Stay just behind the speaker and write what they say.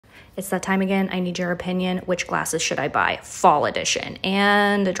It's that time again. I need your opinion. Which glasses should I buy? Fall edition.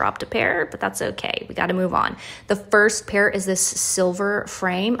 And I dropped a pair, but that's okay. We got to move on. The first pair is this silver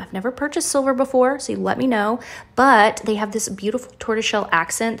frame. I've never purchased silver before, so you let me know. But they have this beautiful tortoiseshell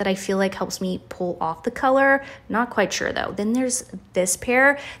accent that I feel like helps me pull off the color. Not quite sure though. Then there's this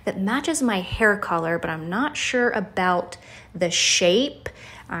pair that matches my hair color, but I'm not sure about the shape.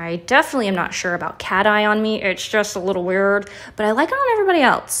 I definitely am not sure about cat eye on me. It's just a little weird, but I like it on everybody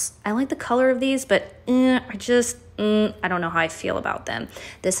else. I like the color of these, but I don't know how I feel about them.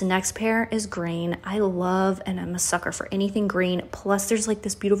 This next pair is green. I love, and I'm a sucker for anything green. Plus there's like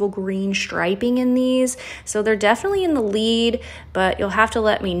this beautiful green striping in these. So they're definitely in the lead, but you'll have to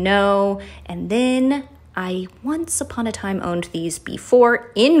let me know. And then I once upon a time owned these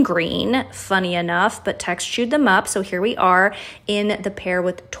before in green, funny enough, but Tex chewed them up. So here we are in the pair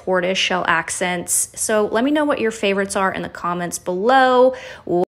with tortoise shell accents. So let me know what your favorites are in the comments below.